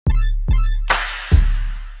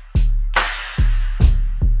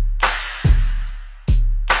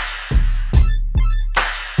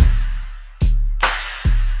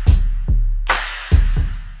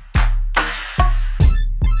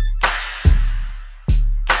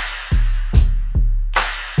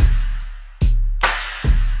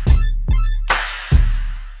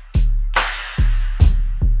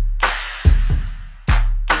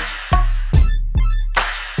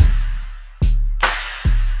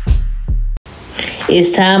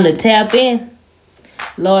It's time to tap in.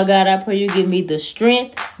 Lord God, I pray you give me the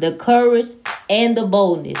strength, the courage, and the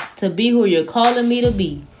boldness to be who you're calling me to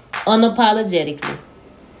be, unapologetically.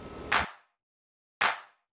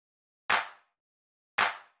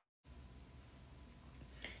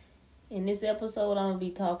 In this episode, I'm going to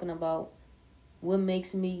be talking about what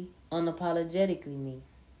makes me unapologetically me.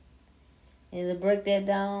 And to break that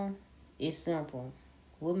down, it's simple.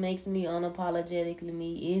 What makes me unapologetically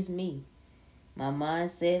me is me. My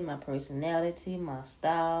mindset, my personality, my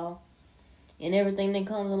style, and everything that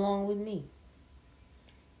comes along with me.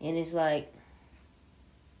 And it's like,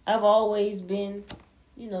 I've always been,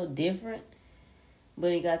 different.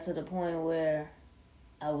 But it got to the point where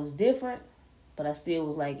I was different, but I still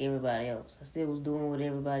was like everybody else. I still was doing what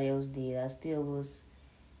everybody else did. I still was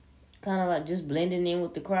kind of like just blending in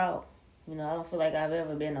with the crowd. I don't feel like I've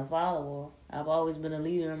ever been a follower. I've always been a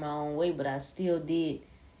leader in my own way, but I still did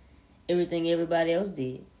everything everybody else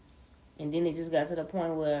did. And then it just got to the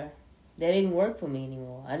point where that didn't work for me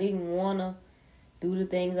anymore. I didn't want to do the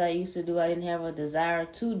things I used to do. I didn't have a desire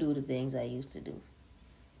to do the things I used to do.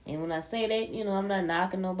 And when I say that, I'm not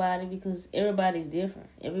knocking nobody because everybody's different.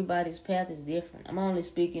 Everybody's path is different. I'm only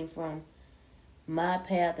speaking from my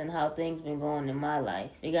path and how things been going in my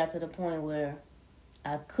life. It got to the point where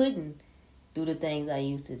I couldn't do the things I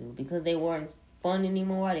used to do because they weren't fun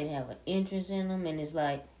anymore. I didn't have an interest in them. And it's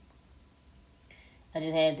like, I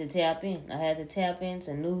just had to tap in. I had to tap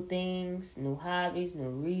into new things, new hobbies, new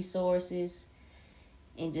resources.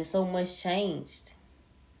 And just so much changed.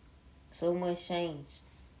 So much changed.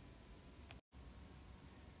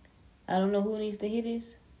 I don't know who needs to hear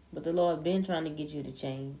this, but the Lord been trying to get you to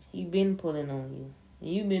change. He been pulling on you.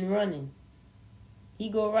 And you been running. He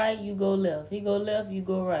go right, you go left. He go left, you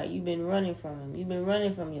go right. You been running from him. You been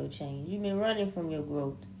running from your change. You been running from your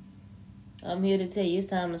growth. I'm here to tell you it's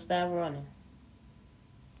time to stop running.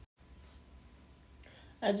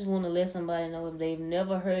 I just want to let somebody know if they've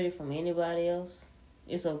never heard it from anybody else,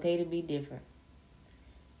 it's okay to be different.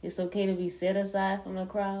 It's okay to be set aside from the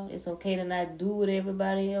crowd. It's okay to not do what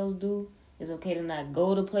everybody else do. It's okay to not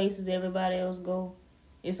go to places everybody else go.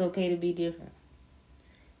 It's okay to be different.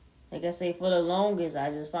 Like I say, for the longest,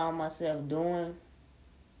 I just found myself doing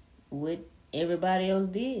what everybody else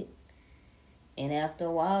did. And after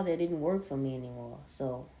a while, that didn't work for me anymore.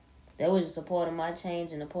 So that was just a part of my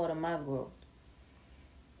change and a part of my growth.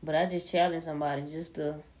 But I just challenge somebody just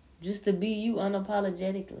to be you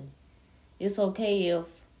unapologetically. It's okay if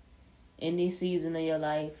in this season of your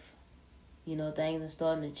life, things are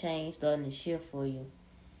starting to change, starting to shift for you.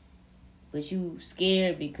 But you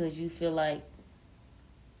scared because you feel like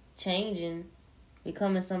changing,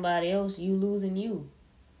 becoming somebody else, you losing you.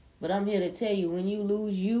 But I'm here to tell you, when you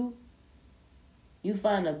lose you, you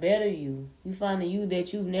find a better you. You find a you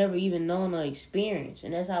that you've never even known or experienced.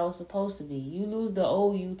 And that's how it's supposed to be. You lose the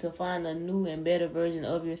old you to find a new and better version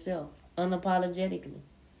of yourself, unapologetically.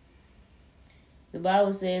 The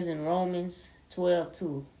Bible says in Romans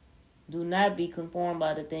 12:2, do not be conformed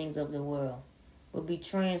by the things of the world, but be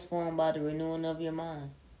transformed by the renewing of your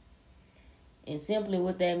mind. And simply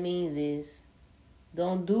what that means is,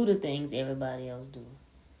 don't do the things everybody else do.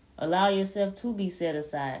 Allow yourself to be set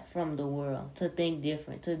aside from the world, to think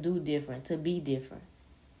different, to do different, to be different.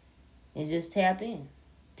 And just tap in.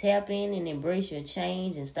 Tap in and embrace your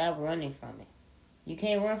change and stop running from it. You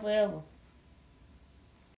can't run forever.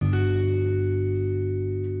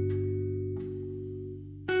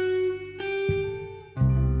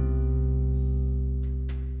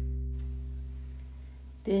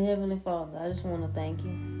 Dear Heavenly Father, I just want to thank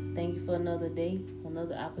you. Thank you for another day,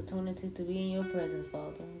 another opportunity to be in your presence,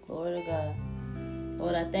 Father. Glory to God.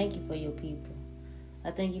 Lord, I thank you for your people.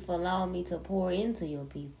 I thank you for allowing me to pour into your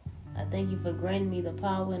people. I thank you for granting me the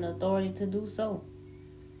power and authority to do so.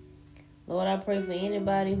 Lord, I pray for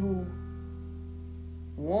anybody who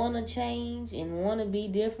want to change and want to be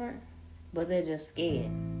different, but they're just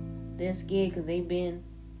scared. They're scared because they've been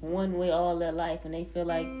one way all their life and they feel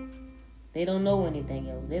like they don't know anything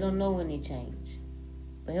else. They don't know any change.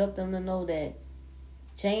 But help them to know that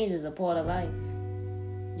change is a part of life.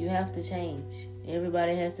 You have to change.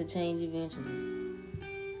 Everybody has to change eventually.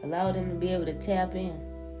 Allow them to be able to tap in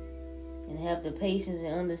and have the patience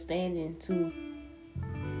and understanding to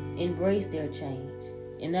embrace their change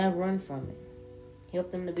and not run from it.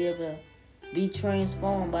 Help them to be able to be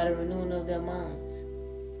transformed by the renewing of their minds.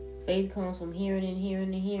 Faith comes from hearing and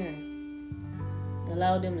hearing and hearing.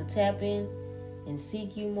 Allow them to tap in and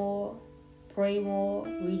seek you more, pray more,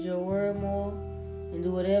 read your word more, and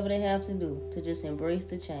do whatever they have to do to just embrace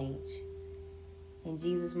the change. In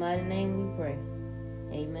Jesus' mighty name we pray.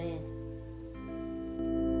 Amen.